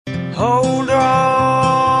hold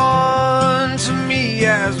on to me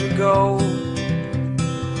as we go,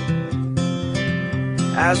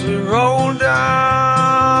 as we roll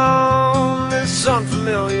down this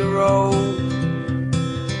unfamiliar road.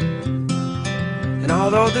 And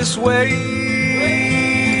although this wave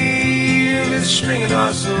is stringing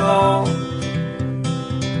us along,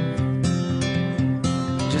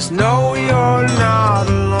 just know you're not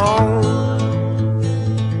alone,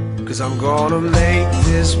 'cause I'm gonna make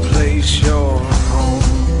this place your home.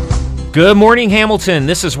 Good morning, Hamilton.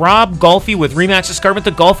 This is Rob Golfi with REMAX Escarpment,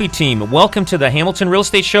 the Golfi Team. Welcome to the Hamilton Real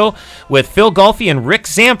Estate Show with Phil Golfi and Rick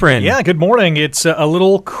Zamprin. Yeah, good morning. It's a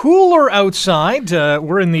little cooler outside.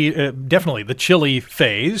 We're in the definitely the chilly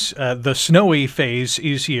phase. The snowy phase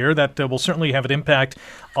is here. That will certainly have an impact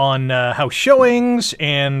on house showings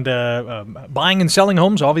and buying and selling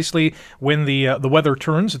homes. Obviously, when the weather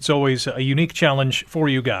turns, it's always a unique challenge for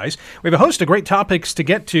you guys. We have a host of great topics to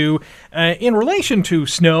get to in relation to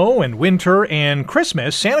snow and winter and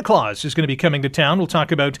Christmas. Santa Claus is going to be coming to town. We'll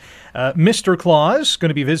talk about Mr. Claus, going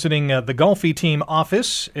to be visiting the Golfi Team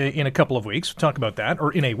office in a couple of weeks. We'll talk about that,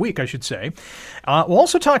 or in a week, I should say. We'll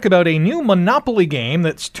also talk about a new Monopoly game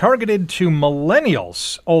that's targeted to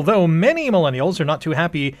millennials, although many millennials are not too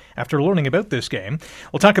happy after learning about this game.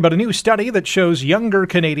 We'll talk about a new study that shows younger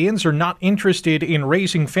Canadians are not interested in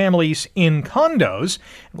raising families in condos.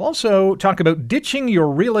 We'll also talk about ditching your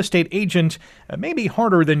real estate agent may be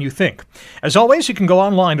harder than you think. As always, you can go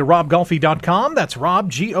online to robgolfi.com. That's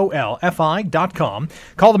robgolfi.com.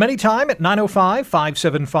 Call them anytime at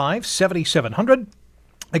 905-575-7700.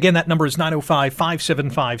 Again, that number is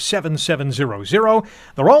 905-575-7700.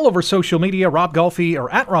 They're all over social media, Rob Golfi, or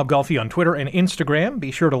at Rob Golfi on Twitter and Instagram.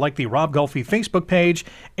 Be sure to like the Rob Golfi Facebook page.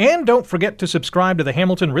 And don't forget to subscribe to the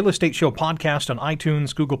Hamilton Real Estate Show podcast on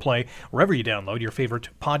iTunes, Google Play, wherever you download your favorite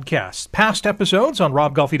podcasts. Past episodes on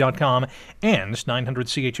robgolfi.com and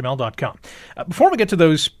 900chml.com. Before we get to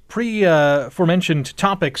those aforementioned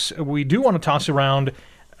topics, we do want to toss around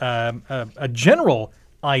a general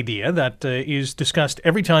idea that is discussed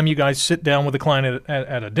every time you guys sit down with a client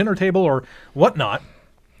at a dinner table or whatnot,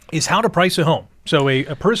 is how to price a home. So a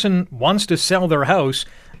person wants to sell their house.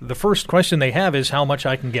 The first question they have is how much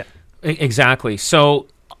I can get. Exactly. So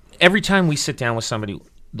every time we sit down with somebody,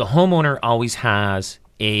 the homeowner always has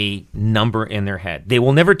a number in their head. They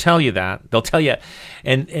will never tell you that. They'll tell you,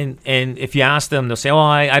 and if you ask them, they'll say, "Oh,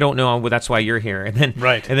 I don't know. Well, that's why you're here." And then,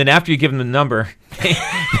 right. And then after you give them the number,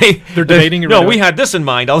 they're debating. No, we had this in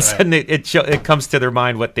mind. All of a sudden, it comes to their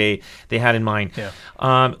mind what they had in mind. Yeah.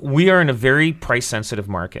 We are in a very price sensitive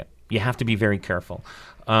market. You have to be very careful.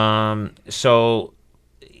 So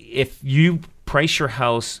if you price your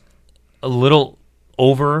house a little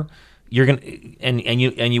over, you're gonna and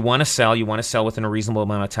you want to sell. You want to sell within a reasonable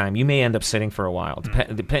amount of time. You may end up sitting for a while.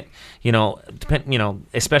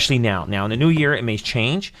 Especially now. Now in the new year, it may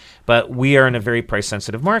change, but we are in a very price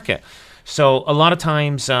sensitive market. So a lot of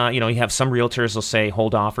times, you have some realtors will say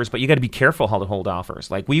hold offers, but you got to be careful how to hold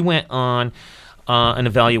offers. Like we went on an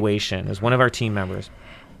evaluation as one of our team members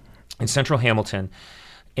in Central Hamilton,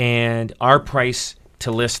 and our price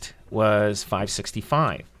to list was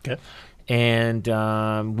 $565. Okay. And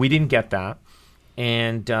we didn't get that.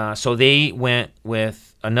 And so they went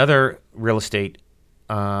with another real estate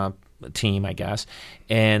team, I guess,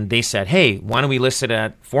 and they said, hey, why don't we list it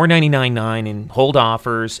at $499.9 and hold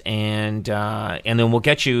offers, and then we'll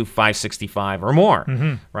get you $565 or more,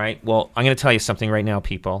 right? Well, I'm going to tell you something right now,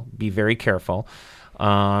 people. Be very careful,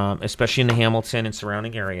 especially in the Hamilton and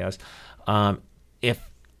surrounding areas.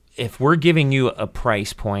 If we're giving you a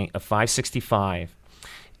price point of $565,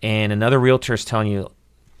 and another realtor is telling you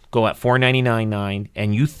go at $499.9,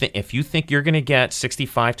 and if you think you're going to get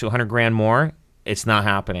 65 to 100 grand more, it's not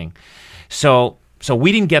happening. So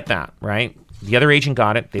we didn't get that, right? The other agent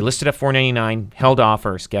got it. They listed at $499, held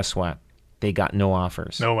offers. Guess what? They got no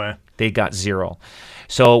offers. No way. They got zero.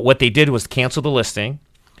 So what they did was cancel the listing,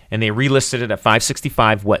 and they relisted it at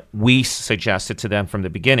 $565, what we suggested to them from the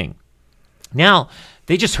beginning. Now,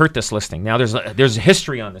 they just hurt this listing. Now, there's a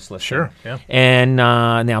history on this listing. Sure, yeah. And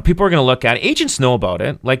now people are going to look at it. Agents know about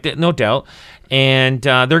it, no doubt. And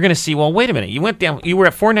they're going to see, well, wait a minute. You went down. You were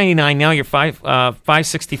at $499. Now you're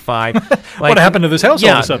 $565. What happened to this house all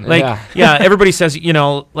of a sudden? Everybody says,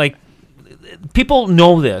 people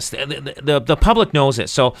know this. The public knows it.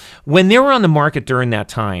 So when they were on the market during that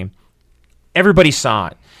time, everybody saw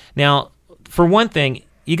it. Now, for one thing,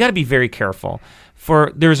 you got to be very careful.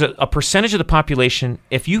 There's a percentage of the population,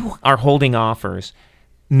 if you are holding offers,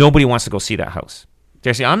 nobody wants to go see that house.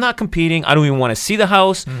 They're saying, I'm not competing. I don't even want to see the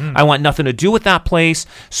house. I want nothing to do with that place.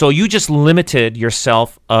 So you just limited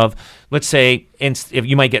yourself of, let's say, if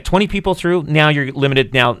you might get 20 people through, now you're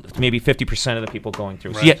limited now to maybe 50% of the people going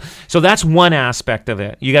through. Right. So that's one aspect of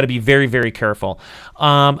it. You got to be very, very careful.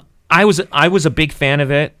 I was a big fan of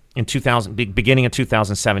it in beginning of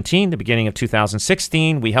 2017, the beginning of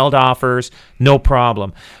 2016. We held offers, no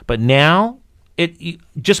problem. But now,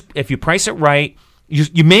 if you price it right,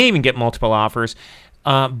 you may even get multiple offers.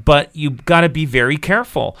 But you got to be very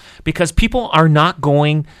careful because people are not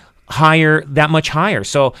going that much higher.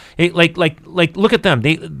 So like look at them.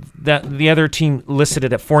 The other team listed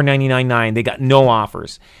it at $499.9. They got no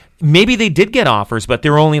offers. Maybe they did get offers, but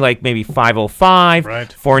they're only like maybe $505, right.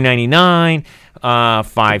 $499,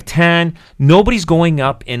 $510. Nobody's going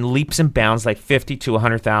up in leaps and bounds like 50 to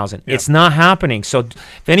 100,000. It's not happening. So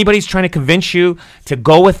if anybody's trying to convince you to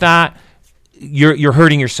go with that, you're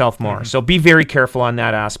hurting yourself more. So be very careful on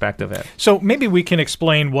that aspect of it. So maybe we can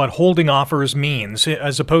explain what holding offers means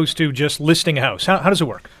as opposed to just listing a house. How does it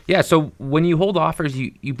work? Yeah, so when you hold offers,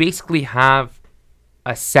 you basically have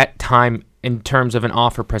a set time in terms of an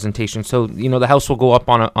offer presentation. So, the house will go up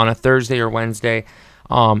on a Thursday or Wednesday.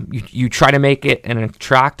 You try to make it an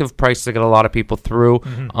attractive price to get a lot of people through.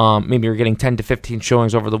 Maybe you're getting 10 to 15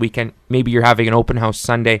 showings over the weekend. Maybe you're having an open house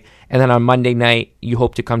Sunday. And then on Monday night, you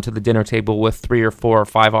hope to come to the dinner table with 3 or 4 or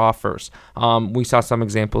 5 offers. We saw some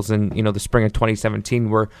examples in, the spring of 2017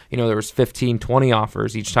 where, there was 15, 20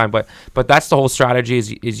 offers each time. But that's the whole strategy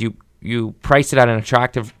is you price it at an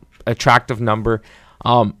attractive number.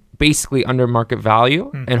 Basically under market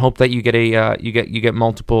value, and hope that you get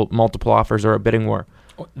multiple offers or a bidding war.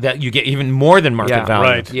 That you get even more than market value.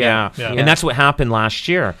 Right. Yeah. And that's what happened last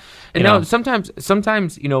year. And now sometimes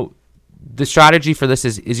the strategy for this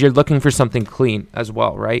is you're looking for something clean as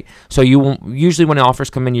well, right? So you won't, usually when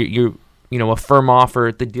offers come in, you a firm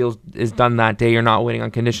offer, the deal is done that day. You're not waiting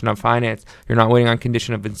on condition of finance. You're not waiting on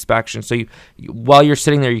condition of inspection. So while you're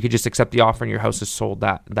sitting there, you could just accept the offer and your house is sold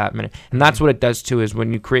that minute. And that's what it does too, is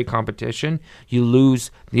when you create competition,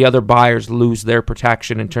 the other buyers lose their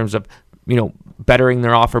protection in terms of, bettering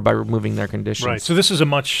their offer by removing their conditions. Right. So this is a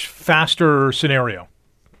much faster scenario.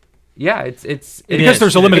 Yeah, it's because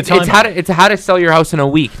there's a limited time. It's how to sell your house in a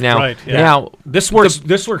week now. Right. Yeah. Now this works.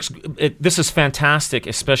 This is fantastic,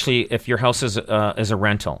 especially if your house is a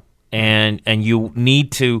rental, and you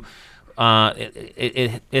need to.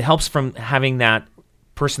 It helps from having that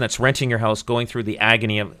person that's renting your house going through the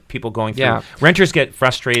agony of people going through. Yeah. Renters get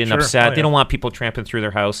frustrated and upset. They don't want people tramping through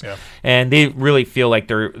their house, and they really feel like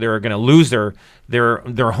they're going to lose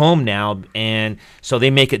their home now, and so they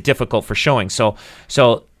make it difficult for showing. So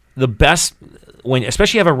the best,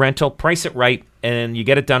 especially you have a rental, price it right, and you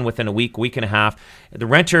get it done within a week and a half. The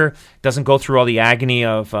renter doesn't go through all the agony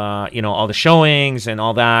of all the showings and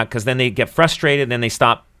all that, because then they get frustrated, then they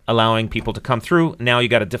stop allowing people to come through. Now you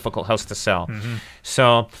got a difficult house to sell.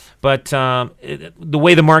 So, but the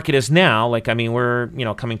way the market is now,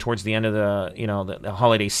 we're coming towards the end of the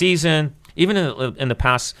holiday season. Even in the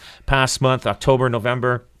past month, October,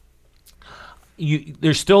 November.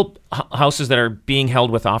 There's still houses that are being held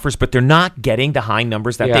with offers, but they're not getting the high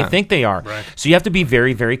numbers that they think they are. Right. So you have to be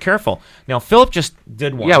very, very careful. Now, Philip just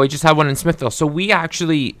did one. Yeah, we just had one in Smithville. So we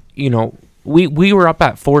actually, we were up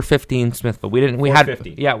at 450 in Smithville. We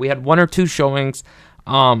had 1 or 2 showings.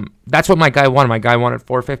 That's what my guy wanted. My guy wanted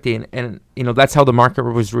 450, and that's how the market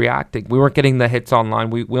was reacting. We weren't getting the hits online.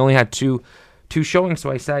 We only had two showings. So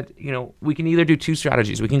I said, we can either do 2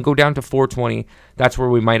 strategies. We can go down to 420. That's where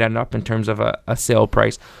we might end up in terms of a sale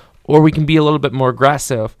price. Or we can be a little bit more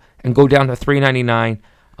aggressive and go down to 399.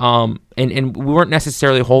 And we weren't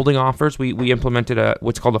necessarily holding offers. We implemented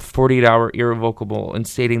what's called a 48-hour irrevocable, and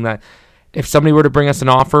stating that if somebody were to bring us an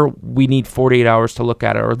offer, we need 48 hours to look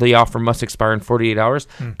at it, or the offer must expire in 48 hours.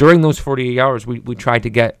 During those 48 hours, we tried to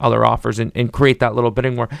get other offers and create that little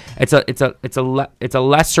bidding war. It's a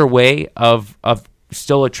lesser way of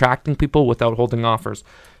still attracting people without holding offers.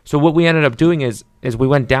 So what we ended up doing is we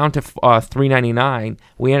went down to 399.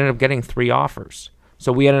 We ended up getting 3 offers.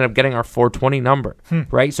 So we ended up getting our 420 number,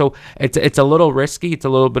 right? So it's a little risky. It's a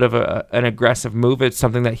little bit of an aggressive move. It's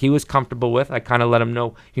something that he was comfortable with. I kind of let him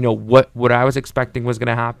know, what I was expecting was going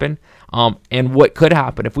to happen, and what could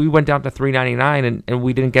happen if we went down to 399 and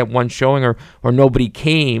we didn't get one showing or nobody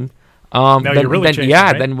came. Then we're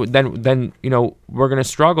going to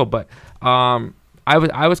struggle. But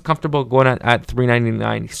I was comfortable going at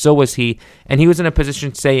 399. So was he, and he was in a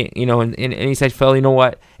position to say, and he said, Phil, you know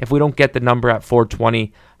what? If we don't get the number at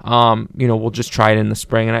 420, we'll just try it in the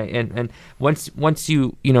spring. And once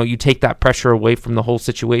you take that pressure away from the whole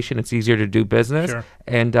situation, it's easier to do business. Sure.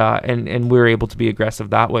 And we were able to be aggressive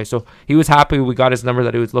that way. So he was happy we got his number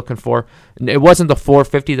that he was looking for. It wasn't the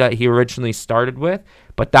 450 that he originally started with,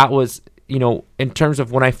 but that was, in terms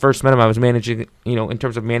of when I first met him, I was managing, in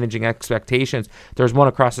terms of managing expectations. There's one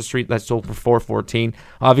across the street that sold for 414.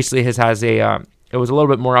 Obviously his has it was a little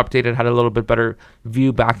bit more updated, had a little bit better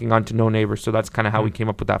view backing onto no neighbors. So that's kind of how we came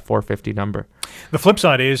up with that 450 number. The flip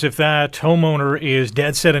side is if that homeowner is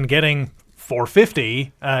dead set on getting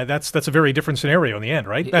 450, that's a very different scenario in the end,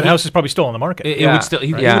 right? That house is probably still on the market. It would still.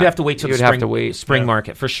 You would have to wait till the spring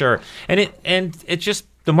market for sure. And it just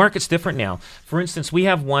the market's different now. For instance, we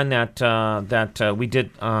have one that we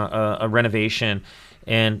did a renovation.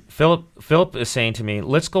 And Philip is saying to me,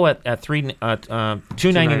 let's go at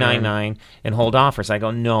 $299.9 and hold offers. I go,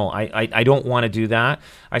 no, I don't want to do that.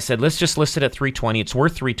 I said, let's just list it at $320. It's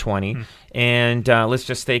worth $320, and let's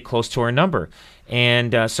just stay close to our number.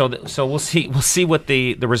 And so we'll see what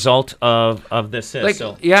the result of this is.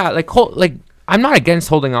 I'm not against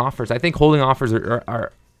holding offers. I think holding offers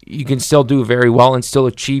are you can still do very well and still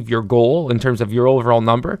achieve your goal in terms of your overall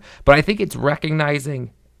number. But I think it's recognizing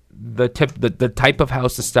the type of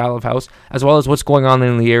house, the style of house, as well as what's going on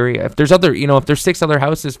in the area. If there's if there's 6 other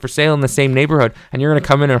houses for sale in the same neighborhood and you're going to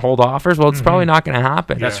come in and hold offers, well, it's probably not going to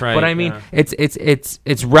happen. That's right. But I mean,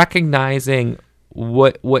 it's recognizing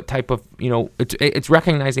what type of, it's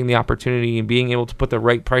recognizing the opportunity and being able to put the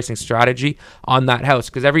right pricing strategy on that house,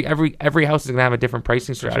 because every house is going to have a different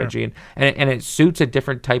pricing strategy, and it suits a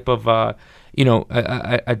different type of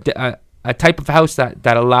a type of house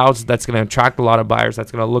that's going to attract a lot of buyers,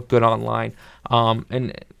 that's going to look good online.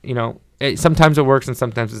 Sometimes it works and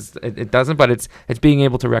sometimes it doesn't, but it's being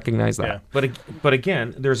able to recognize that. Yeah. But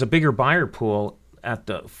again, there's a bigger buyer pool at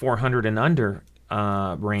the 400 and under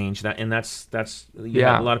range, that's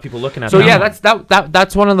a lot of people looking at. So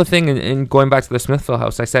that's one of the things. In going back to the Smithville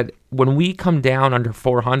house, I said when we come down under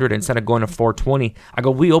 400 instead of going to 420, I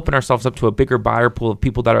go, we open ourselves up to a bigger buyer pool of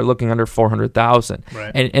people that are looking under 400,000.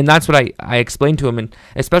 Right. And that's what I explained to him. And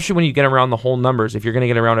especially when you get around the whole numbers, if you're going to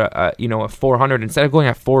get around a 400 instead of going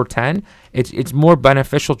at 410, it's more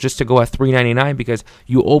beneficial just to go at 399 because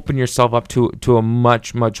you open yourself up to a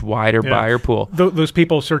much wider buyer pool. Those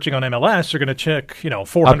people searching on MLS are going to check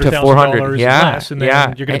 $400,000 less, and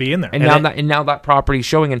then you're going to be in there. And now that property's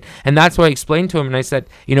showing, and that's what I explained to him. And I said,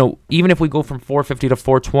 even if we go from 450 to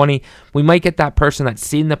 420, we might get that person that's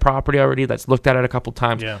seen the property already, that's looked at it a couple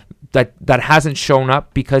times, that hasn't shown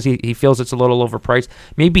up because he feels it's a little overpriced.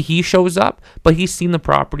 Maybe he shows up, but he's seen the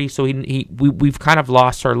property, so we've kind of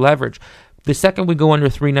lost our leverage. The second we go under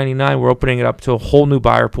 399, we're opening it up to a whole new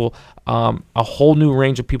buyer pool, a whole new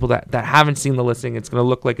range of people that haven't seen the listing. It's going to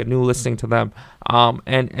look like a new listing to them,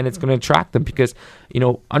 and it's going to attract them because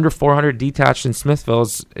under 400 detached in Smithville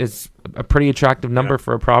is a pretty attractive number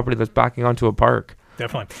for a property that's backing onto a park.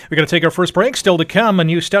 Definitely. We're going to take our first break. Still to come, a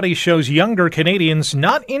new study shows younger Canadians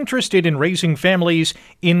not interested in raising families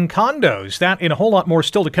in condos. That and a whole lot more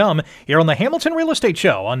still to come here on the Hamilton Real Estate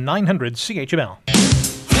Show on 900 CHML.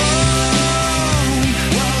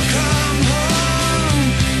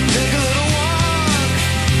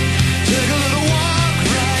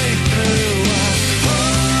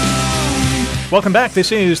 Welcome back.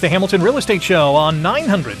 This is the Hamilton Real Estate Show on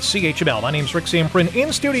 900 CHML. My name's Rick Samprin,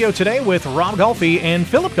 in studio today with Rob Golfi and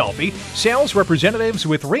Phillip Golfi, sales representatives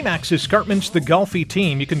with REMAX Escarpments, the Golfi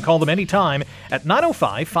Team. You can call them anytime at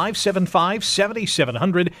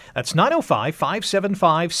 905-575-7700. That's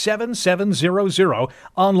 905-575-7700.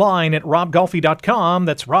 Online at robgolfi.com.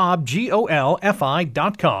 That's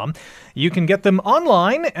robgolfi.com. You can get them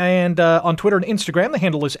online and on Twitter and Instagram. The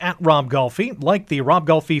handle is at Rob Golfi. Like the Rob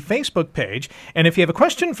Golfi Facebook page. And if you have a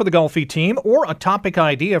question for the Golfi team or a topic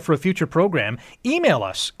idea for a future program, email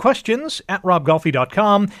us questions at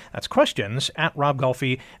robgolfi.com. That's questions at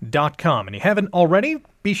robgolfi.com. And you haven't already,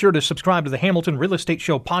 be sure to subscribe to the Hamilton Real Estate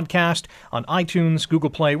Show podcast on iTunes,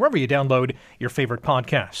 Google Play, wherever you download your favorite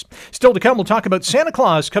podcasts. Still to come, we'll talk about Santa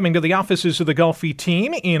Claus coming to the offices of the Golfi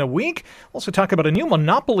team in a week. We'll also talk about a new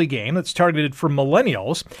Monopoly game that's targeted for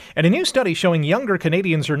millennials, and a new study showing younger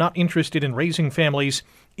Canadians are not interested in raising families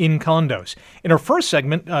in condos. In our first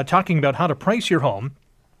segment, talking about how to price your home,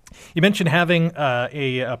 you mentioned having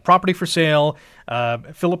a property for sale.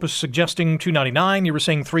 Philip was suggesting $299. You were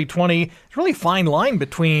saying $320. It's really a fine line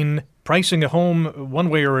between pricing a home one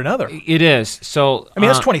way or another. It is. So I mean,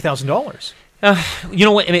 that's $20,000. You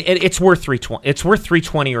know what? It's worth $320. It's worth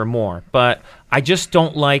 $320 or more. But I just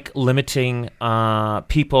don't like limiting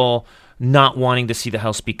people not wanting to see the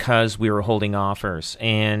house because we were holding offers,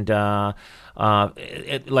 and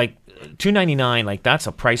like $299, like that's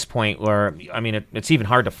a price point where it's even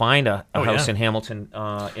hard to find a house in Hamilton.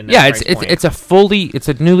 In that price point. It's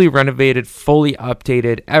a newly renovated, fully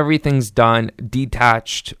updated, everything's done,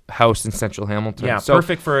 detached house in Central Hamilton. Yeah, so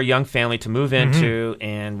perfect for a young family to move into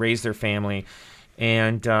and raise their family.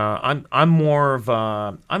 And I'm more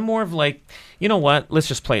of like, you know what? Let's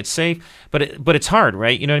just play it safe. But it's hard,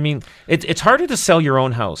 right? You know what I mean? It's harder to sell your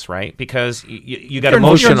own house, right? Because you got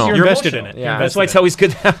emotional. You're invested in it. Yeah, that's why it's always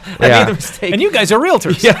good to have. I made the mistake. And you guys are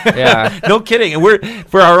realtors. Yeah. No kidding. And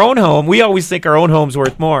for our own home, we always think our own home's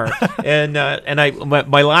worth more. And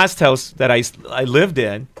my last house that I lived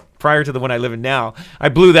in, prior to the one I live in now, I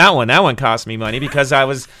blew that one. That one cost me money because I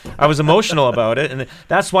was emotional about it, and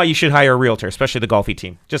that's why you should hire a realtor, especially the Golfi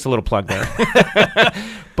Team. Just a little plug there.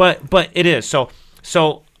 but it is so.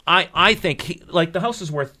 I think the house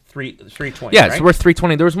is worth $320. Yeah, right? it's worth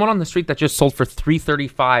 $320. There was one on the street that just sold for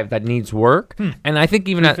 $335 that needs work, and I think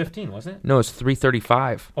even $315 wasn't it? No, it's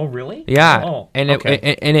 $335. Oh, really? Yeah. Oh, and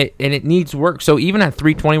okay. it needs work. So even at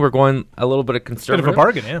 $320, we're going a little bit of conservative. Bit of a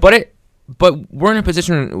bargain, yeah. But we're in a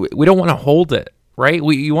position we don't want to hold it, right?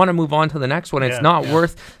 You want to move on to the next one. It's not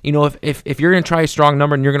worth, if you're going to try a strong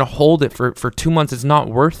number and you're going to hold it for 2 months, it's not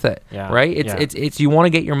worth it, right? It's you want to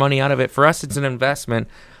get your money out of it. For us, it's an investment.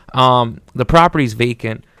 The property's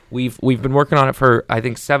vacant. We've been working on it for I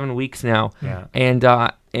think 7 weeks now, and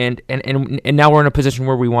now we're in a position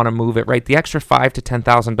where we want to move it, right? The extra $5,000 to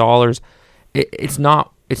 $10,000, it's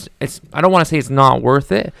not. It's I don't want to say it's not worth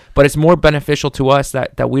it, but it's more beneficial to us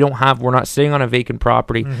that we're not sitting on a vacant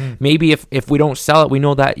property. Maybe if we don't sell it, we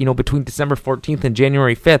know that between December 14th and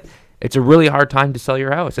January 5th, it's a really hard time to sell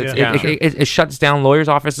your house. It shuts down. Lawyers'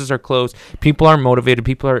 offices are closed. People aren't motivated.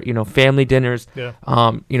 People are, family dinners,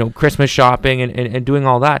 Christmas shopping and doing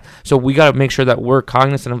all that. So we got to make sure that we're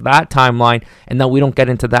cognizant of that timeline and that we don't get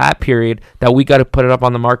into that period, that we got to put it up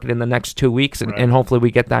on the market in the next 2 weeks and hopefully we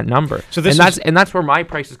get that number. So that's where my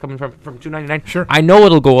price is coming from $299. Sure. I know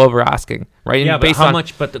it'll go over asking, right? Yeah, but how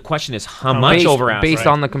much? But the question is how much over asking? Based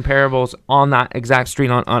on the comparables on that exact street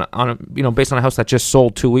based on a house that just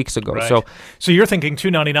sold 2 weeks ago. Right. So you're thinking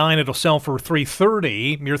 $299, it'll sell for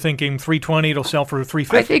 $330. You're thinking $320, it'll sell for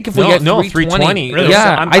 $350. I think if we get $320, really?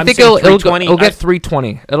 Yeah, I think it'll get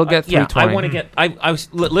 $320. It'll get $320. I want to get. I was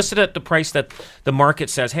listed at the price that the market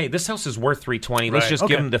says. Hey, this house is worth $320. Let's just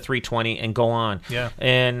give them the $320 and go on. Yeah.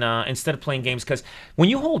 And instead of playing games, because when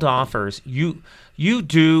you hold offers, you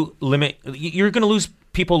do limit. You're going to lose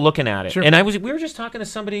people looking at it. Sure. And we were just talking to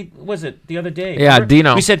somebody, was it the other day? Yeah, remember?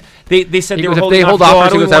 Dino. We said they said they were holding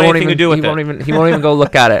offers. I won't even do it. He won't even go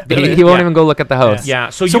look at it. He won't even go look at the house. Yeah.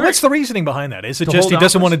 So what's the reasoning behind that? Is it just he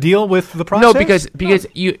doesn't want to deal with the process? No, because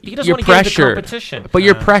you're pressured. But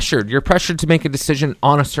you're pressured. You're pressured to make a decision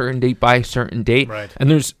on a certain date by a certain date. Right.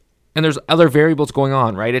 And there's other variables going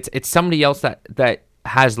on, right? It's somebody else that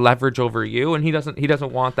has leverage over you, and he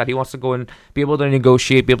doesn't want that. He wants to go and be able to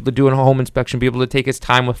negotiate, be able to do a home inspection, be able to take his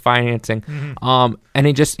time with financing. And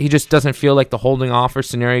he just doesn't feel like the holding offer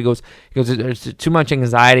scenario goes there's too much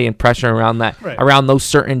anxiety and pressure around that, around those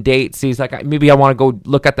certain dates. He's like, maybe I want to go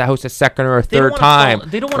look at the house a second or a third time.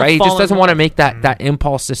 He just doesn't want to make that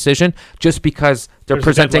impulse decision just because they're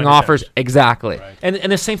presenting offers. Exactly. Right.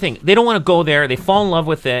 And the same thing. They don't want to go there. They fall in love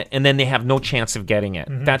with it, and then they have no chance of getting it.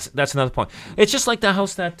 That's another point. It's just like the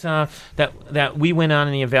house that we went on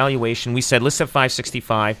in the evaluation. We said, list at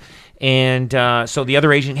 $565. And so the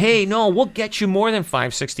other agent, hey, no, we'll get you more than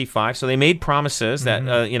 $565. So they made promises that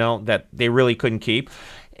that they really couldn't keep.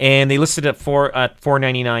 And they listed it at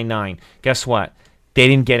 $499.9. Guess what? They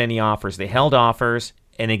didn't get any offers. They held offers,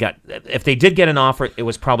 and if they did get an offer, it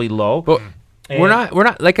was probably low. But we're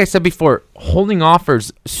not like I said before, holding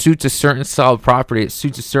offers suits a certain style of property. It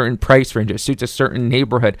suits a certain price range. It suits a certain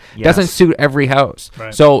neighborhood. It doesn't suit every house.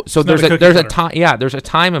 Right. So there's a time. Yeah, there's a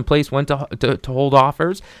time and place when to hold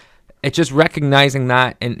offers. It's just recognizing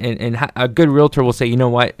that, and a good realtor will say, you know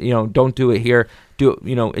what, don't do it here. Do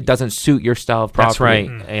it doesn't suit your style of property.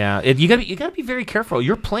 That's right. Yeah, you got to be very careful.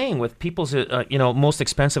 You're playing with people's most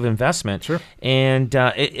expensive investment, and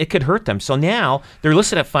it could hurt them. So now they're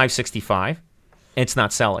listed at $565. It's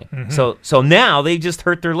not selling. So now they just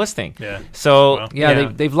hurt their listing. Yeah. So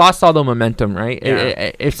they've lost all the momentum, right?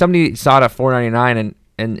 Yeah. If somebody saw it at $499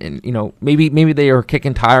 and and you know, maybe they are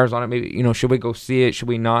kicking tires on it. Maybe, you know, should we go see it? Should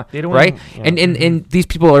we not? They don't right? wanna- yeah. And these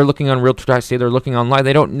people are looking on Realtor.ca. They're looking online.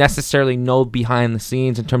 They don't necessarily know behind the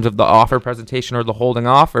scenes in terms of the offer presentation or the holding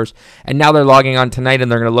offers. And now they're logging on tonight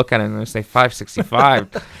and they're going to look at it and they're going to say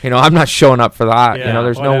 565. You know, I'm not showing up for that. Yeah, you know,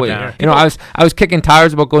 there's why no not? way. Yeah. You know, I was kicking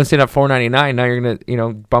tires about going stand at 499. Now you're going to, you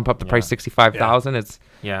know, bump up the price 65,000. It's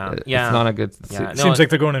Yeah, It's yeah. not a good. Yeah. No, Seems like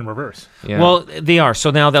they're going in reverse. Yeah. Well, they are.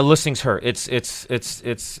 So now the listings hurt. It's.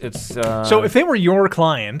 So if they were your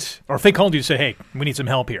client, or if they called you to say, "Hey, we need some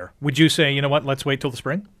help here," would you say, "You know what? Let's wait till the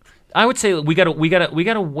spring"? I would say we gotta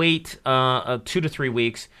wait 2 to 3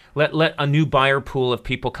 weeks. Let a new buyer pool of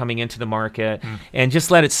people coming into the market, and just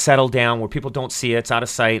let it settle down where people don't see it. It's out of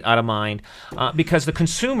sight, out of mind, because the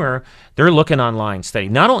consumer, they're looking online steady.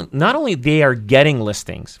 Not only they are getting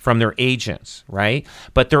listings from their agents, right,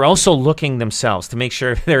 but they're also looking themselves to make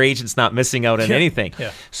sure their agent's not missing out on anything.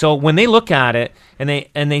 Yeah. So when they look at it and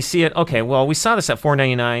they see it, okay, well, we saw this at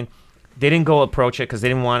 $499. They didn't go approach it because they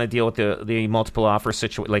didn't want to deal with the multiple offer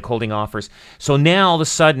situation, like holding offers. So now all of a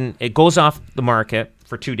sudden it goes off the market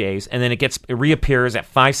for 2 days, and then it reappears at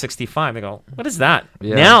 565. They go, what is that?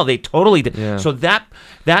 Yeah. Now they totally did. Yeah. So that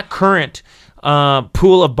current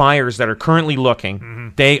pool of buyers that are currently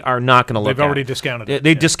looking, they are not going to look. They've already at it. discounted it.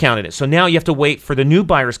 They discounted it. So now you have to wait for the new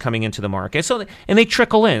buyers coming into the market. So and they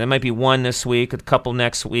trickle in. There might be one this week, a couple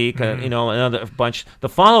next week, you know, another bunch the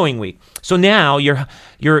following week. So now your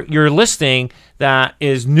listing that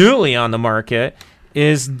is newly on the market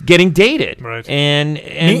is getting dated. Right. And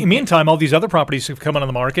Meantime, all these other properties have come on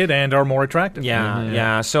the market and are more attractive.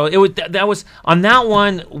 yeah. So it would that was on that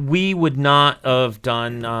one. We would not have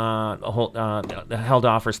done held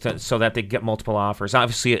offers so that they get multiple offers.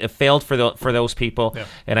 Obviously, it failed for those people,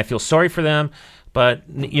 and I feel sorry for them. But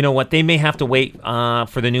you know what? They may have to wait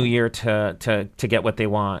for the new year to get what they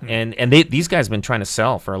want. And these guys have been trying to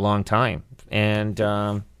sell for a long time, and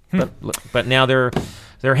but now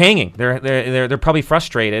they're hanging. They're probably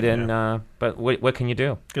frustrated, and but what can you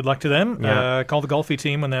do? Good luck to them. Yeah. Call the Golfi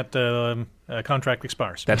team when that contract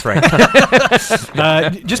expires. That's right.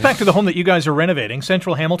 Just back to the home that you guys are renovating,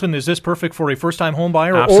 Central Hamilton. Is this perfect for a first-time home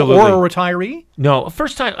buyer Absolutely. or a retiree? No,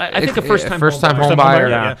 first time. I think a first-time home buyer.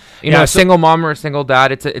 Yeah. You know, Yeah, a single mom or a single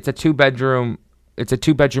dad. It's a 2-bedroom. It's a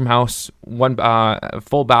 2-bedroom house. One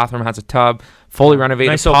full bathroom, has a tub, fully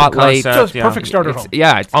renovated, Nice pot open light. concept. So it's Yeah. perfect starter home.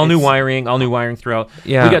 Yeah, all new wiring throughout.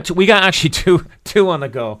 Yeah. we got actually two on the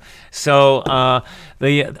go. So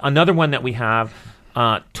another one that we have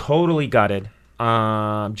totally gutted.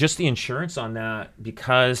 Just the insurance on that,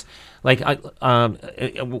 because we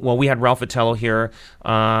had Ralph Vitello here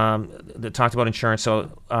that talked about insurance. So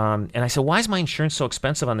and I said, why is my insurance so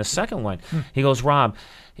expensive on the second one? He goes, Rob,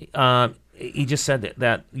 he just said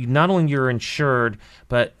that not only you're insured,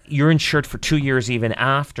 but you're insured for 2 years even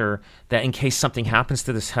after that, in case something happens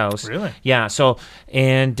to this house. Really? Yeah. So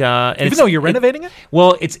and Even though you're renovating it?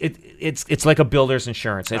 well, it's like a builder's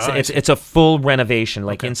insurance. It's a full renovation,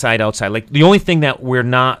 like inside, outside. Like the only thing that we're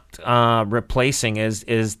not replacing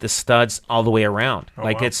is the studs all the way around.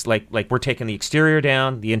 Wow. It's like we're taking the exterior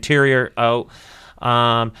down, the interior out.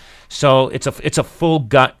 So it's a full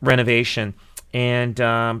gut renovation. And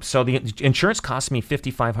so the insurance cost me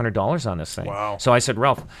 $5,500 on this thing. Wow. So I said,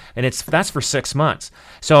 Ralph, and that's for 6 months.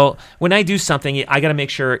 So when I do something, I got to make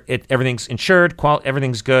sure everything's insured,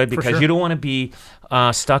 everything's good, because sure. you don't want to be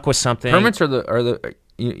stuck with something. Permits are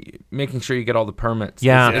making sure you get all the permits.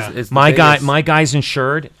 Yeah, is the my biggest- guy's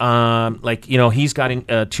insured. He's got a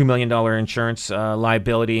 $2 million insurance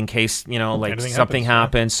liability in case Anything something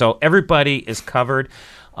happens, happens. So everybody is covered.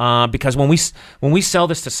 Because when we sell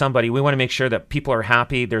this to somebody, we want to make sure that people are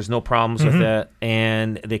happy. There's no problems with it,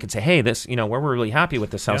 and they can say, "Hey, we're really happy with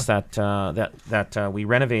this house that we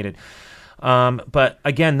renovated." But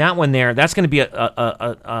again, that one that's going to be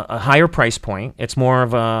a higher price point. It's more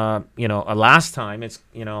of a last time. It's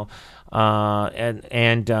and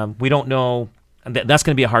we don't know. That's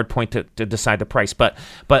going to be a hard point to decide the price. But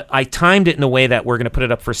I timed it in a way that we're going to put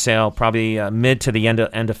it up for sale probably mid to the end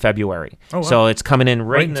of February. Oh, wow. So it's coming in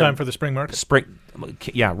Right in time for the spring market.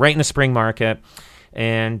 Right in the spring market,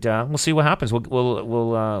 and we'll see what happens.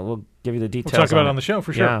 We'll give you the details. We'll talk about it on the show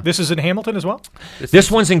for sure. Yeah. This is in Hamilton as well? This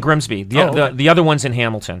one's in Grimsby. okay. The other one's in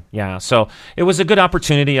Hamilton. Yeah. So it was a good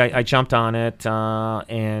opportunity. I jumped on it, so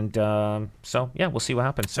we'll see what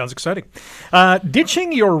happens. Sounds exciting.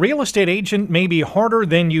 Ditching your real estate agent may be harder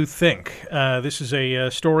than you think. This is a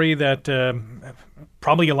story that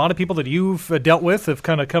probably a lot of people that you've dealt with have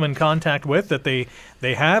kind of come in contact with that they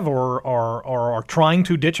have or are trying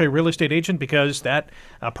to ditch a real estate agent because that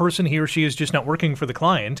person, he or she, is just not working for the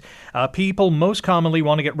client. People most commonly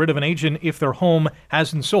want to get rid of an agent if their home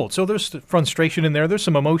hasn't sold. So there's frustration in there. There's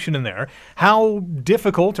some emotion in there. How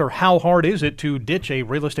difficult or how hard is it to ditch a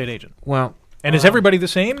real estate agent? Well, and is everybody the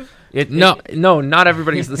same? No, not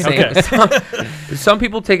everybody's the same. Okay. Some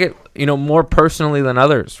people take it, more personally than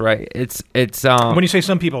others, right? It's when you say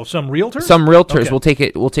some people, some realtors? Some realtors Okay.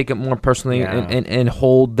 will take it more personally and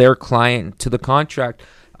hold their client to the contract.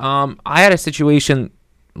 I had a situation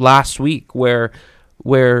last week where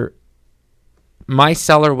my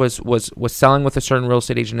seller was selling with a certain real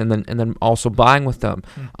estate agent and then also buying with them.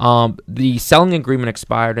 The selling agreement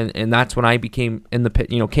expired, and that's when I came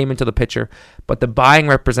into the picture. But the buying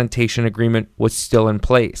representation agreement was still in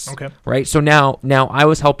place. Okay. Right. So now I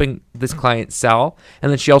was helping this client sell,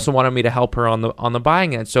 and then she also wanted me to help her on the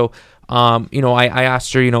buying end. So I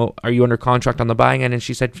asked her, are you under contract on the buying end? And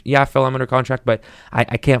she said, yeah, Phil, I'm under contract, but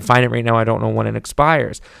I can't find it right now. I don't know when it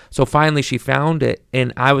expires. So finally she found it,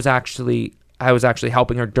 and I was actually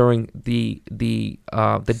helping her during the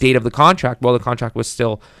date of the contract while the contract was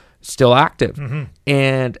still active. Mm-hmm.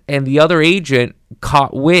 And the other agent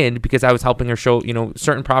caught wind because I was helping her show,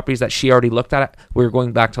 certain properties that she already looked at. We were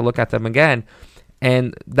going back to look at them again.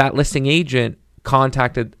 And that listing agent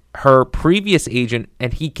contacted her previous agent,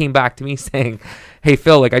 and he came back to me saying, hey,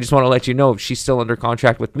 Phil, I just want to let you know she's still under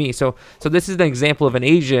contract with me. So this is an example of an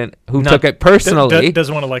agent who took it personally.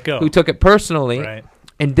 Doesn't want to let go. Who took it personally, right,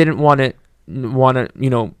 and didn't want to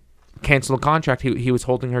cancel the contract. He was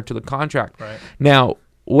holding her to the contract. Right. Now,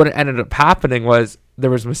 what ended up happening was there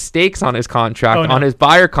was mistakes on his contract, on his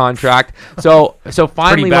buyer contract. So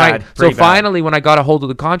finally, when I got a hold of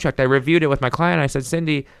the contract, I reviewed it with my client. I said,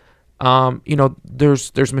 Cindy,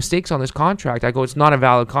 there's mistakes on this contract. I go, it's not a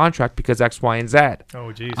valid contract because X, Y, and Z.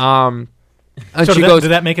 Oh, geez. And so she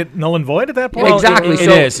did that make it null and void at that point? Well, exactly.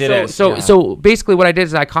 It is. So basically what I did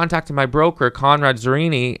is I contacted my broker, Conrad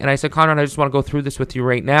Zerini, and I said, Conrad, I just want to go through this with you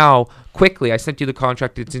right now quickly. I sent you the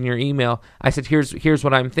contract. It's in your email. I said, here's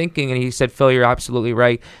what I'm thinking. And he said, Phil, you're absolutely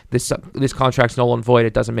right. This contract's null and void.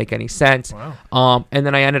 It doesn't make any sense. Wow. And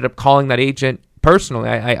then I ended up calling that agent personally.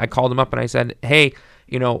 I called him up and I said, hey,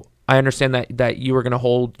 I understand that you were going to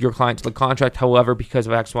hold your client to the contract. However, because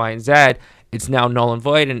of X, Y, and Z, it's now null and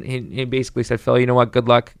void. And he basically said, Phil, you know what? Good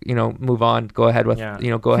luck. Move on. Go ahead with,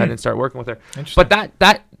 go ahead and start working with her. But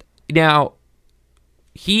that now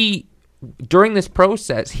he, during this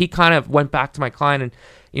process, he kind of went back to my client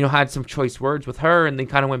and, had some choice words with her, and they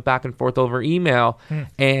kind of went back and forth over email.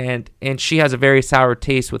 And she has a very sour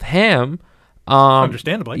taste with him.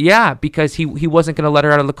 Understandably. Yeah, because he wasn't going to let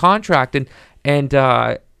her out of the contract. And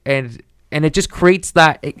it just creates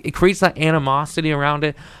that animosity around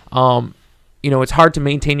it. It's hard to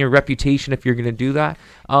maintain your reputation if you're going to do that.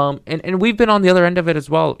 And we've been on the other end of it as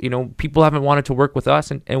well. People haven't wanted to work with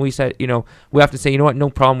us, and we said, we have to say, you know what, no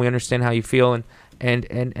problem. We understand how you feel,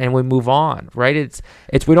 and we move on, right? It's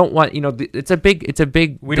we don't want, it's a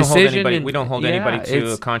big we decision. We don't hold anybody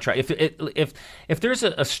to a contract. If there's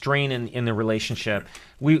a strain in the relationship,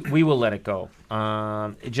 we will let it go.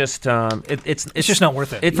 It's just not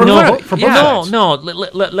worth it. We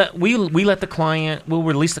let the client. We'll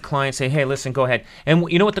release the client. Say, hey, listen, go ahead. And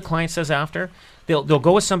you know what the client says after? They'll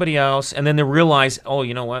go with somebody else, and then they'll realize, oh,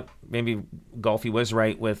 you know what? Maybe Golfi was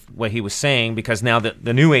right with what he was saying, because now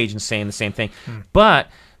the new agent's saying the same thing. But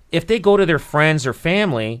if they go to their friends or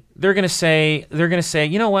family, they're gonna say,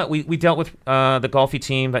 you know what? We dealt with the Golfi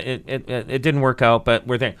team, but it didn't work out. But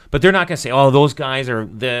we're there. But they're not gonna say, oh, those guys are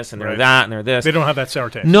this and they're that and they're this. They don't have that sour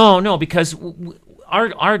taste. No, because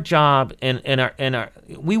our job and our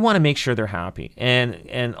we want to make sure they're happy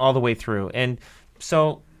and all the way through, and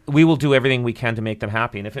so we will do everything we can to make them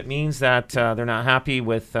happy. And if it means that they're not happy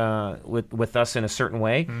with us in a certain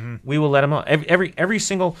way, we will let them out. Every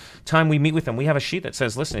single time we meet with them, we have a sheet that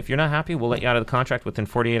says, listen, if you're not happy, we'll let you out of the contract within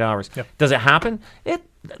 48 hours. Yep. Does it happen?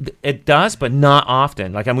 It does, but not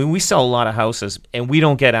often. We sell a lot of houses, and we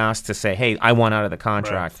don't get asked to say, hey, I want out of the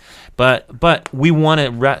contract. Right. But we want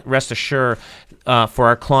to rest assured for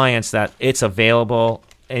our clients that it's available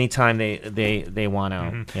anytime they want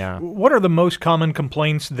out. Yeah. What are the most common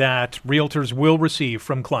complaints that realtors will receive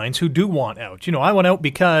from clients who do want out? I want out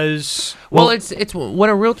because... Well, it's when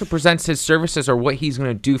a realtor presents his services or what he's going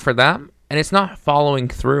to do for them, and it's not following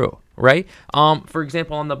through, right? For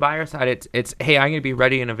example, on the buyer side, it's hey, I'm going to be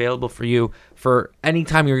ready and available for you for any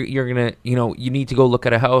time you're going to, you need to go look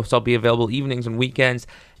at a house. I'll be available evenings and weekends.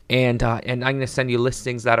 And I'm going to send you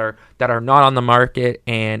listings that are not on the market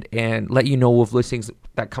and let you know of listings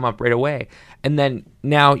that come up right away. And then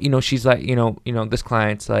now, she's like, this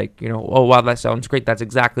client's like, oh, wow, that sounds great. That's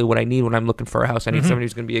exactly what I need when I'm looking for a house. I need somebody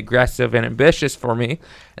who's going to be aggressive and ambitious for me. And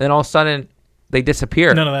then all of a sudden they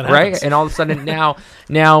disappear. None of that right? happens. And all of a sudden now,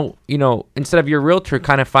 instead of your realtor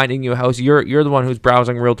kind of finding you a house, you're the one who's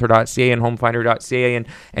browsing realtor.ca and homefinder.ca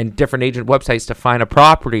and different agent websites to find a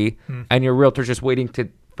property, and your realtor's just waiting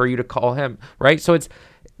for you to call him, right? So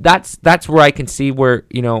that's where I can see where,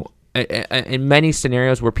 in many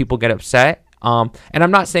scenarios where people get upset. And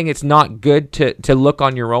I'm not saying it's not good to look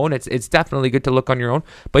on your own. It's definitely good to look on your own,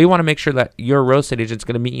 but you want to make sure that your real estate agent's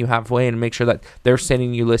going to meet you halfway and make sure that they're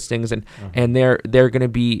sending you listings and they're going to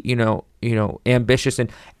be ambitious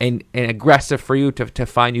and aggressive for you to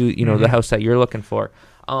find you the house that you're looking for.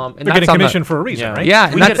 And they're getting commission for a reason, right? Yeah,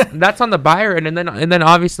 and that's on the buyer, and then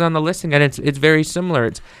obviously on the listing, and it's very similar.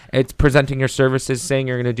 It's presenting your services, saying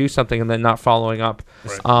you're going to do something, and then not following up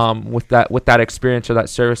with that experience or that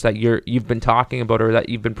service that you've been talking about or that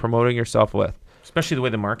you've been promoting yourself with. Especially the way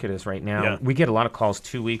the market is right now. Yeah. We get a lot of calls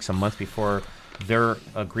 2 weeks, a month before their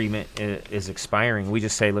agreement is expiring. We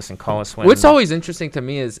just say, listen, call us when. What's always interesting to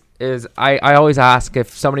me is I always ask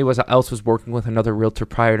if somebody else was working with another realtor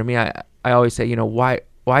prior to me. I always say,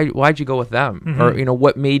 why'd you go with them? Or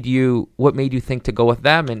what made you think to go with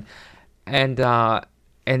them? And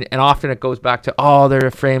often it goes back to, they're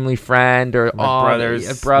a family friend, or brothers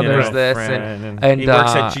this and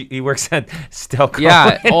he works at Stelco.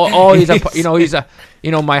 Yeah, he's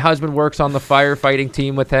my husband works on the firefighting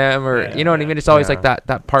team with him, or you know what I mean. It's always like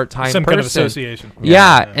that part-time some person. kind of association.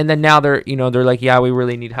 Yeah, and then now they're like, we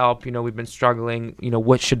really need help. We've been struggling.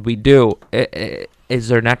 What should we do? Is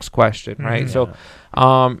their next question, right? So.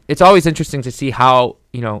 It's always interesting to see how,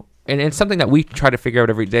 and it's something that we try to figure out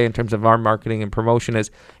every day in terms of our marketing and promotion is,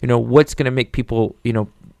 what's going to make people,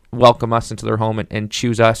 welcome us into their home and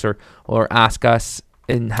choose us or ask us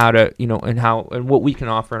and how to, and what we can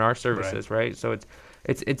offer in our services, right? So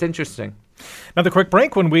it's interesting. Another quick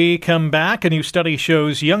break. When we come back, a new study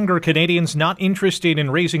shows younger Canadians not interested in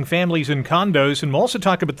raising families in condos, and we'll also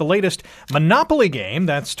talk about the latest Monopoly game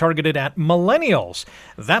that's targeted at millennials.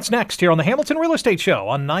 That's next here on the Hamilton Real Estate Show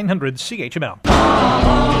on 900 CHML.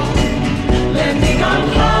 Let me go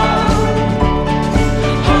home.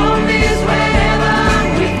 Home is wherever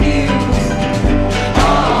I'm with you.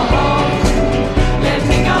 Oh, let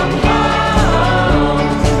me go home.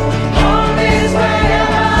 Home is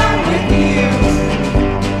wherever I'm with you.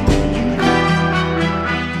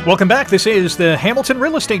 Welcome back. This is the Hamilton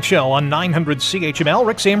Real Estate Show on 900 CHML.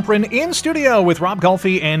 Rick Zamprin in studio with Rob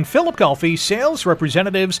Golfi and Phillip Golfi, sales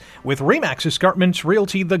representatives with REMAX Escarpment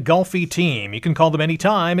Realty, the Golfi Team. You can call them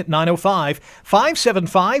anytime at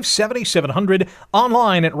 905-575-7700,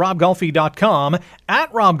 online at robgolfi.com,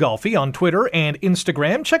 at Rob Golfi on Twitter and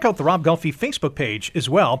Instagram. Check out the Rob Golfi Facebook page as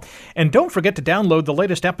well. And don't forget to download the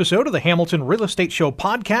latest episode of the Hamilton Real Estate Show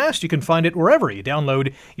podcast. You can find it wherever you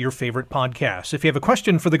download your favorite podcasts. If you have a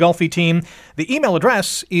question for the Golfi Team, the email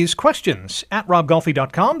address is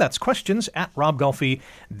questions@robgolfi.com. That's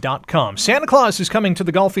questions@robgolfi.com. Santa Claus is coming to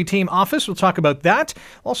the Golfi Team office. We'll talk about that.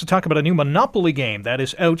 We'll also talk about a new Monopoly game that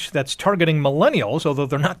is out that's targeting millennials, although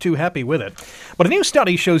they're not too happy with it. But a new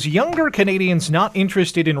study shows younger Canadians not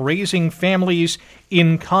interested in raising families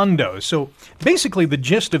in condos. So basically the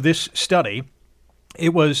gist of this study,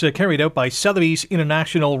 it was carried out by Sotheby's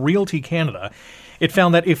International Realty Canada. It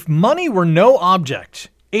found that if money were no object,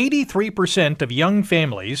 83% of young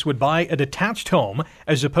families would buy a detached home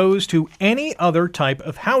as opposed to any other type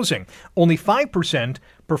of housing. Only 5%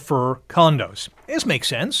 prefer condos. This makes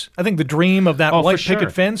sense. I think the dream of that white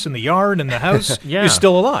picket fence in the yard and the house is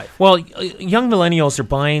still alive. Well, young millennials are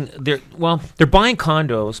buying they're buying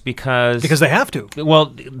condos because they have to.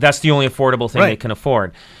 Well, that's the only affordable thing they can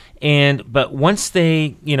afford. But once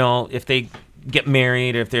they, if they get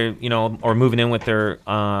married, if they're, or moving in with their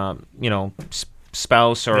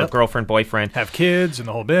spouse or girlfriend, boyfriend, have kids and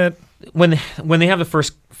the whole bit. When they have the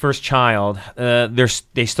first child,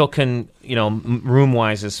 they still can, room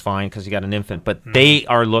wise is fine because you got an infant, but they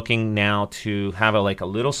are looking now to have a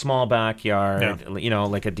little small backyard,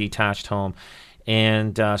 like a detached home.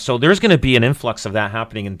 And so there's going to be an influx of that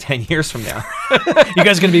happening in 10 years from now. You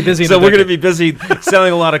guys are going to be busy. So we're going to be busy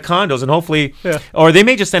selling a lot of condos, and hopefully, or they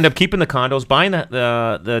may just end up keeping the condos, buying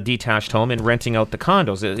the detached home, and renting out the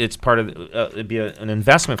condos. It's part of it'd be an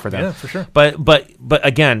investment for them. Yeah, for sure. But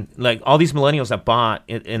again, like all these millennials that bought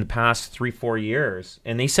in the past 3-4 years,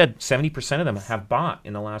 and they said 70% of them have bought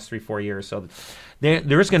in the last 3-4 years. So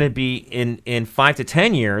there's going to be in 5 to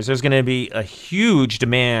 10 years, there's going to be a huge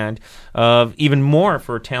demand of even even more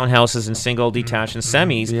for townhouses and single, detached, and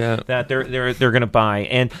semis that they're going to buy.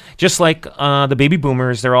 And just like the baby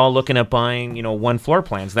boomers, they're all looking at buying, one floor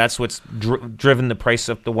plans. That's what's driven the price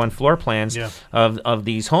of the one floor plans of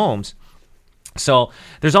these homes. So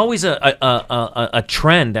there's always a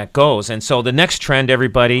trend that goes, and so the next trend,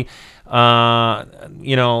 everybody, these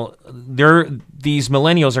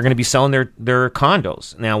millennials are going to be selling their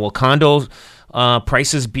condos. Now, will condo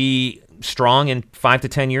prices be strong in 5 to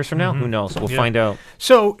 10 years from now? Who knows? We'll find out.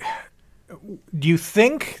 So, do you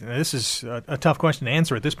think, this is a tough question to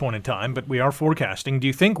answer at this point in time, but we are forecasting, do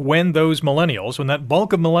you think when that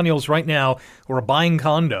bulk of millennials right now who are buying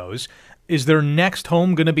condos, is their next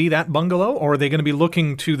home going to be that bungalow, or are they going to be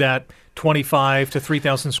looking to that 25 to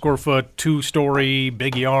 3,000 square foot, 2-story,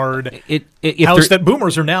 big yard house that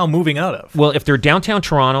boomers are now moving out of? Well, if they're downtown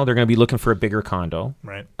Toronto, they're going to be looking for a bigger condo,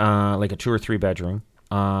 right? Like a 2 or 3 bedroom,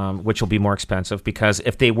 which will be more expensive because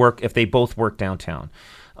if they both work downtown,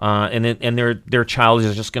 and their child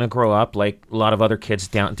is just going to grow up like a lot of other kids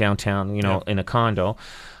downtown, in a condo.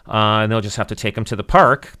 And they'll just have to take them to the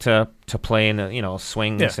park to play in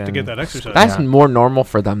swings to get that exercise. That's more normal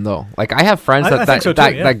for them though. Like I have friends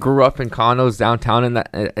that grew up in condos downtown, and that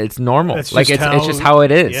it's normal. It's just how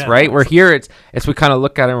it is, right? We're here. It's we kind of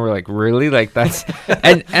look at it and we're like, really? Like that's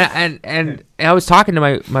and I was talking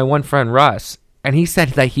to my one friend Russ, and he said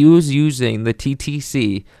that he was using the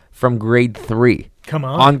TTC from grade 3. Come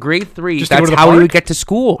on. On grade 3, just that's how he would get to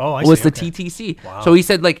school. Oh, I was see. The TTC. Wow. So he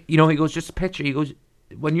said, he goes, just picture. He goes,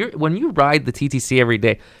 when you ride the TTC every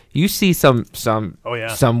day, you see some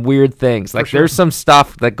weird things. Like there's some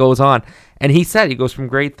stuff that goes on. And he said he goes from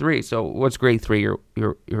grade 3. So what's grade 3?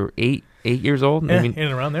 You're 8 years old. Yeah, in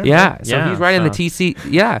and around there. Yeah. So he's riding the TC.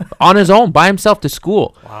 On his own by himself to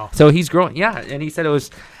school. Wow. So he's growing. Yeah, and he said it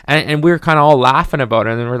was. And we were kind of all laughing about it,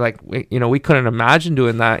 and then we're like, we couldn't imagine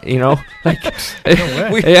doing that, like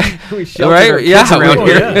no way. we sheltered our kids around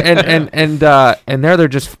here, and they're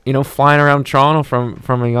just flying around Toronto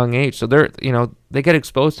from a young age, so they're they get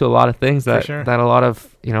exposed to a lot of things that a lot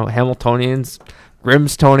of Hamiltonians,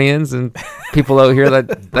 Grimstonians, and people out here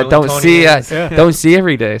that don't see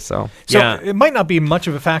every day. So it might not be much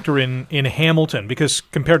of a factor in Hamilton, because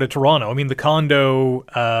compared to Toronto, I mean, the condo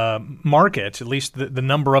market, at least the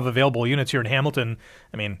number of available units here in Hamilton,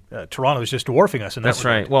 I mean, Toronto is just dwarfing us in that That's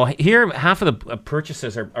right. Well, here half of the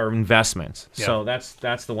purchases are investments, so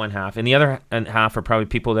that's the one half, and the other half are probably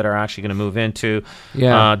people that are actually going to move into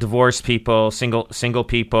divorced people, single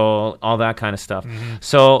people, all that kind of stuff.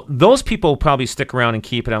 So those people probably stick around and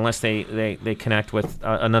keep it unless they connect with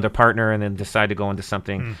another partner and then decide to go into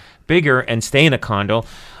something bigger and stay in a condo.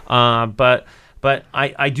 But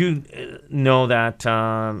I do know that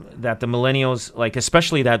that the millennials, like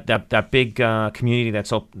especially that big community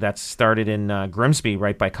that's started in Grimsby,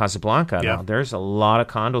 right by Casablanca. Now, there's a lot of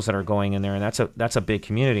condos that are going in there, and that's a big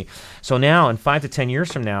community. So now, in 5 to 10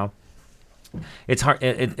 years from now, it's hard.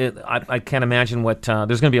 I can't imagine what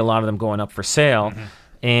there's going to be a lot of them going up for sale.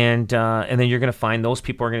 And then you're going to find those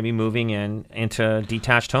people are going to be moving into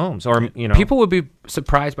detached homes, or people would be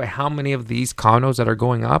surprised by how many of these condos that are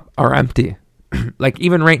going up are empty. Like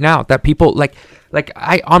even right now, that people like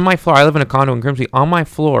I on my floor, I live in a condo in Grimsby. On my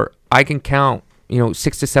floor, I can count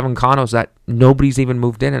 6 to 7 condos that nobody's even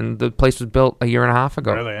moved in, and the place was built a year and a half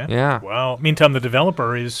ago. Really? Eh? Yeah. Wow. Meantime, the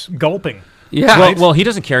developer is gulping. Yeah. Well, he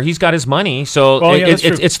doesn't care. He's got his money, so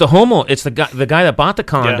it's the homo. It's the guy that bought the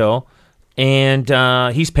condo. Yeah. And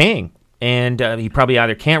he's paying, and he probably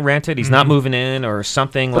either can't rent it, he's not moving in, or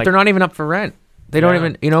something. But they're not even up for rent. They don't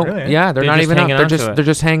even, really? They're not even up. They're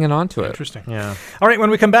just hanging on to it. Interesting. Yeah. All right, when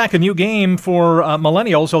we come back, a new game for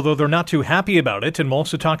millennials, although they're not too happy about it, and we'll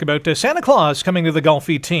also talk about Santa Claus coming to the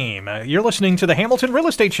Golfi team. You're listening to the Hamilton Real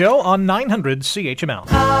Estate Show on 900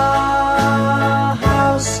 CHML. Our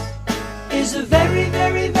house is a very,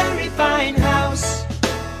 very, very fine house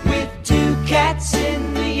with 2 cats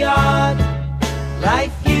in the yard.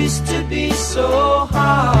 Life used to be so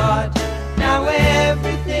hard. Now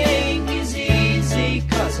everything is easy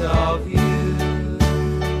 'cause of you.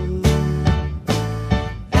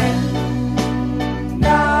 And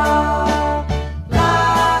now,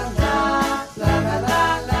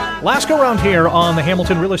 Last go round here on the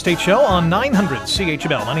Hamilton Real Estate Show on 900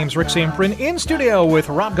 CHML. My name's Rick Samprin, in studio with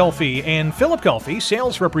Rob Golfi and Phillip Golfi,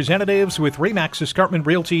 sales representatives with REMAX Escarpment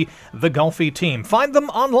Realty, the Golfi Team. Find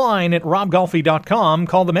them online at robgolfi.com.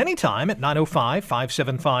 Call them anytime at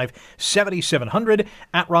 905-575-7700,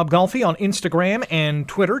 at Rob Golfi on Instagram and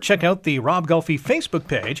Twitter. Check out the Rob Golfi Facebook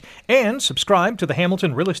page and subscribe to the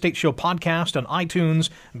Hamilton Real Estate Show podcast on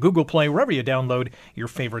iTunes, Google Play, wherever you download your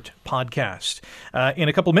favorite podcast. In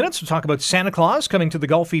a couple minutes, minutes, we'll talk about Santa Claus coming to the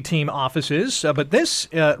Golfi Team offices. But this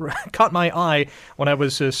caught my eye when I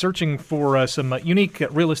was searching for some unique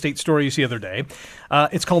real estate stories the other day.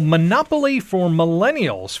 It's called Monopoly for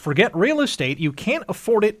Millennials. Forget real estate. You can't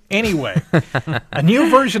afford it anyway. A new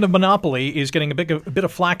version of Monopoly is getting a bit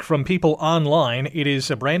of flack from people online. It is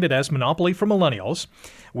branded as Monopoly for Millennials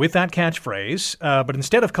with that catchphrase. But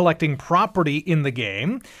instead of collecting property in the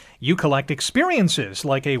game, you collect experiences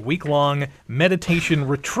like a week-long meditation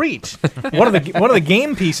retreat. One of the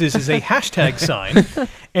game pieces is a hashtag sign,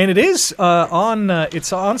 and it is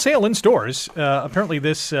it's on sale in stores. Apparently,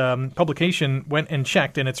 this publication went and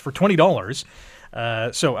checked, and it's for $20.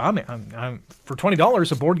 So I'm for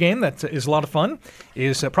 $20, a board game that is a lot of fun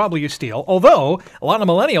is probably a steal. Although a lot of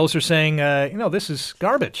millennials are saying, this is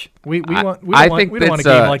garbage. We don't want a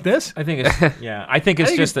game like this. I think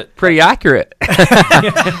it's just pretty accurate.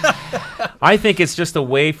 I think it's just a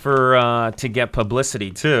way for to get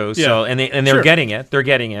publicity too. So and they're Sure. getting it. They're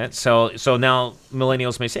getting it. So now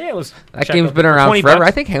millennials may say, "Hey, that game's been around forever."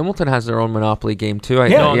 I think Hamilton has their own Monopoly game too.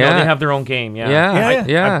 No, they have their own game.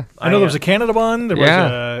 Yeah. I know there was a Canada one. There was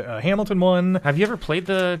a Hamilton one. Have you ever played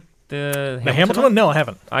the Hamilton one? No, I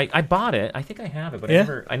haven't. I bought it. I think I have it, but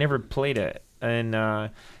I never played it. And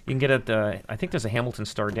you can get it at I think there's a Hamilton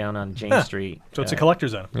store down on James Street. So it's a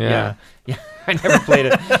collector's item. Yeah. I never played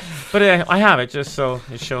it, but I have it just so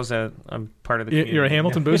it shows that I'm part of the community. You're a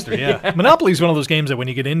Hamilton booster, yeah. Monopoly is one of those games that when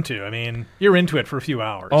you get into, I mean, you're into it for a few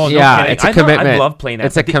hours. Oh, yeah, no, it's a commitment. I love playing that.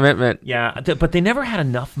 It's a commitment. Yeah, but they never had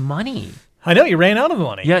enough money. I know, you ran out of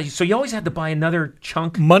money. Yeah, so you always had to buy another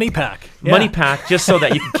chunk. Money pack, just so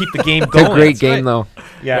that you can keep the game going. It's a great game, though.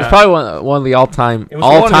 Yeah. It's probably one of the all-time best.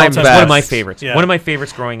 One of my favorites. Yeah. One of my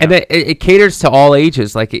favorites growing up. And it caters to all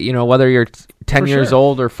ages. Like, whether you're 10 years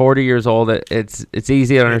old or 40 years old, it's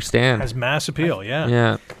easy to understand. It has mass appeal, yeah.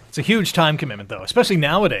 Yeah. It's a huge time commitment, though, especially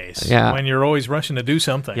nowadays when you're always rushing to do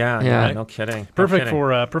something. Yeah, right? No kidding. Perfect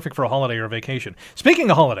for a holiday or a vacation.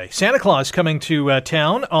 Speaking of holiday, Santa Claus coming to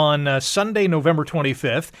town on Sunday, November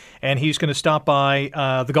 25th, and he's going to stop by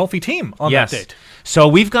the Golfi Team on that date. So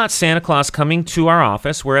we've got Santa Claus coming to our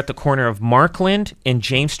office. We're at the corner of Markland and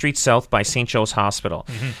James Street South by St. Joe's Hospital.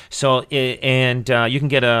 Mm-hmm. So you can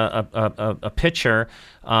get a picture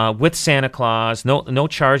with Santa Claus, no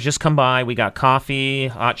charge. Just come by. We got coffee,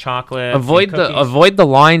 hot chocolate. Avoid the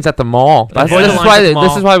lines at the mall. This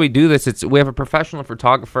is why we do this. We have a professional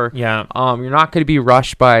photographer. Yeah. You're not going to be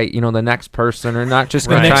rushed by the next person, or not just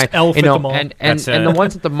going to try. Elf at the mall. And the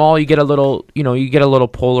ones at the mall, you get a little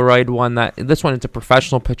Polaroid one. This one, it's a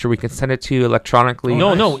professional picture. We can send it to you electronically.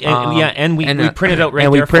 And we print it out right there.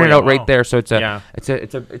 And we print it out right Wow. there, so it's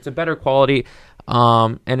a better quality.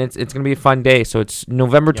 And it's going to be a fun day. So it's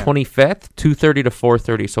November 25th, 2:30 to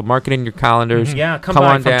 4:30. So mark it in your calendars. Mm-hmm. Yeah, come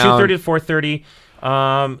by on from down. 2:30 to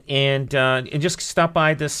 4:30. And just stop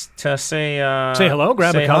by to say hello,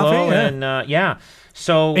 grab a coffee,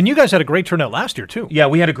 and you guys had a great turnout last year too. Yeah,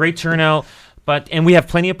 we had a great turnout, and we have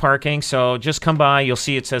plenty of parking. So just come by. You'll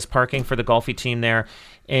see it says parking for the Golfi Team there,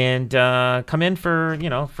 and come in for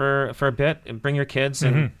a bit and bring your kids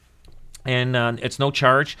and. And it's no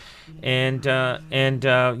charge, and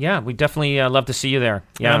we definitely love to see you there.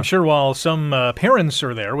 Yeah, and I'm sure while some parents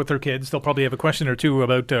are there with their kids, they'll probably have a question or two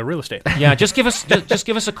about real estate. Yeah, just give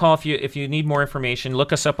us a call if you need more information.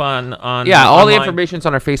 Look us up on all online. the information's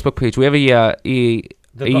on our Facebook page. We have the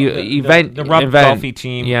Rob and Golfi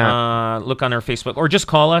Team. Yeah. Look on our Facebook or just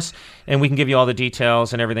call us and we can give you all the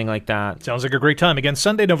details and everything like that. Sounds like a great time. Again,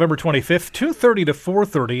 Sunday, November 25th, 2:30 to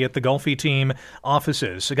 4:30 at the Golfi Team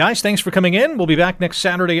offices. So guys, thanks for coming in. We'll be back next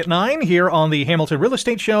Saturday at 9 here on the Hamilton Real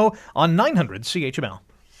Estate Show on 900 CHML.